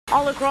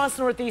All across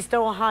Northeast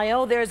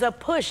Ohio, there's a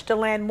push to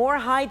land more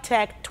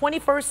high-tech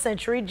 21st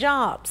century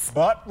jobs.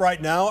 But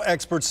right now,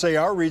 experts say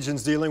our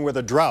region's dealing with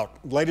a drought.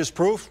 Latest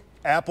proof,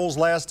 Apple's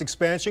last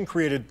expansion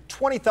created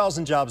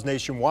 20,000 jobs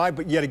nationwide,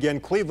 but yet again,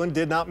 Cleveland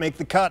did not make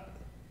the cut.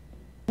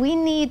 We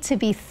need to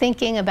be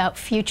thinking about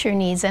future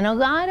needs, and a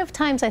lot of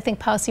times I think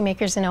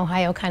policymakers in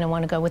Ohio kind of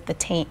want to go with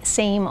the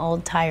same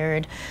old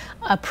tired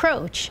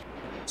approach.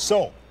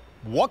 So,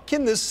 what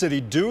can this city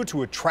do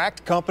to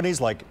attract companies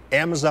like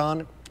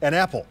Amazon and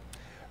Apple?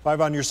 5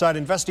 on Your Side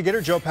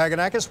investigator Joe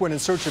Paganakis went in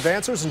search of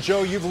answers, and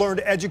Joe, you've learned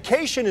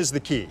education is the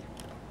key.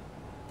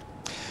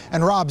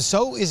 And Rob,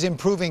 so is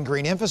improving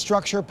green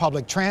infrastructure,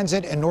 public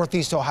transit, and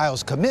Northeast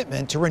Ohio's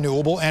commitment to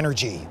renewable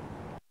energy.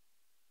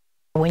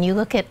 When you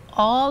look at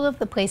all of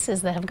the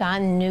places that have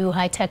gotten new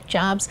high-tech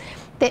jobs,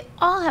 they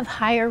all have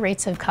higher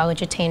rates of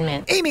college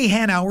attainment. Amy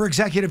Hanauer,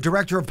 Executive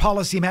Director of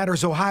Policy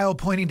Matters Ohio,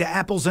 pointing to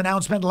Apple's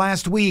announcement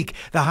last week.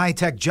 The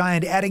high-tech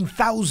giant adding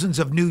thousands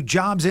of new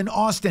jobs in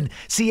Austin,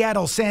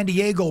 Seattle, San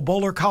Diego,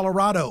 Boulder,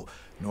 Colorado.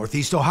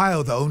 Northeast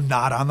Ohio, though,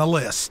 not on the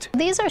list.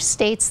 These are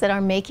states that are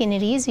making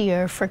it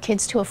easier for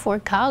kids to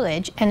afford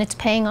college, and it's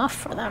paying off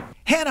for them.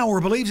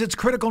 Hanauer believes it's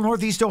critical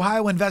Northeast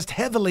Ohio invest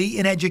heavily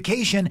in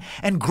education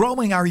and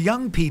growing our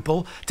young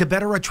people to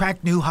better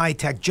attract new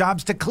high-tech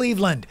jobs to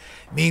Cleveland.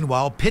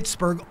 Meanwhile,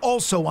 Pittsburgh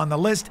also on the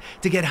list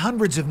to get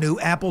hundreds of new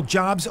Apple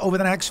jobs over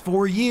the next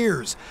 4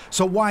 years.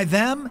 So why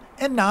them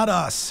and not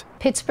us?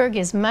 Pittsburgh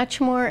is much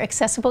more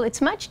accessible.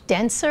 It's much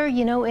denser.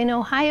 You know, in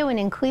Ohio and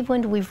in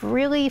Cleveland, we've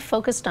really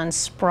focused on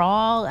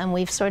sprawl, and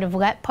we've sort of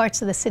let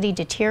parts of the city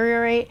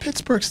deteriorate.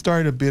 Pittsburgh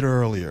started a bit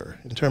earlier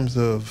in terms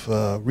of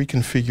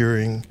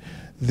reconfiguring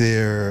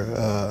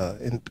their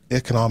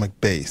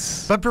economic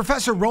base. But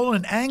Professor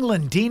Roland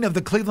Anglin, Dean of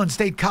the Cleveland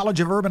State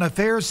College of Urban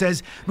Affairs,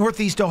 says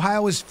Northeast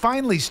Ohio is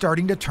finally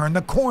starting to turn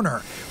the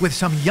corner with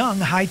some young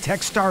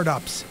high-tech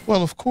startups.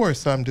 Well, of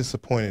course, I'm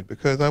disappointed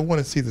because I want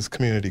to see this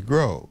community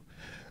grow.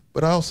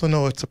 But I also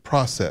know it's a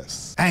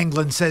process.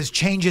 Anglin says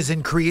changes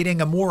in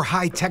creating a more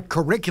high-tech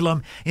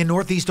curriculum in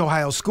Northeast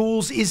Ohio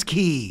schools is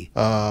key.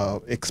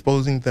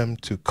 Exposing them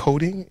to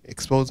coding,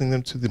 exposing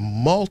them to the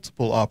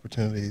multiple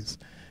opportunities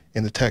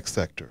in the tech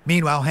sector.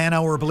 Meanwhile,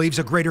 Hanauer believes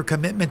a greater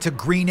commitment to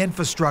green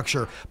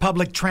infrastructure,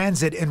 public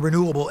transit, and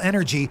renewable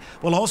energy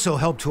will also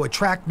help to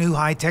attract new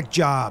high-tech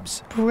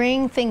jobs.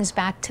 Bring things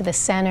back to the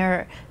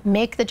center,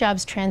 make the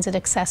jobs transit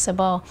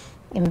accessible,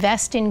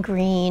 invest in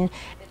green,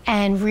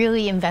 and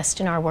really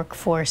invest in our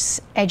workforce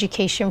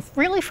education,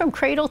 really from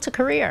cradle to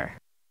career.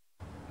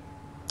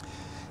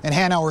 And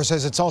Hanauer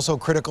says it's also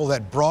critical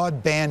that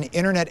broadband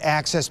internet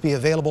access be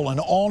available in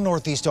all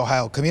Northeast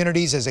Ohio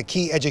communities as a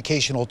key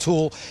educational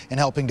tool in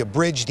helping to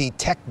bridge the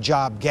tech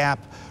job gap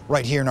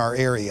right here in our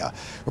area.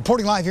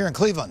 Reporting live here in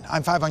Cleveland,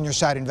 I'm 5 on Your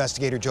Side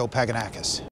investigator Joe Paganakis.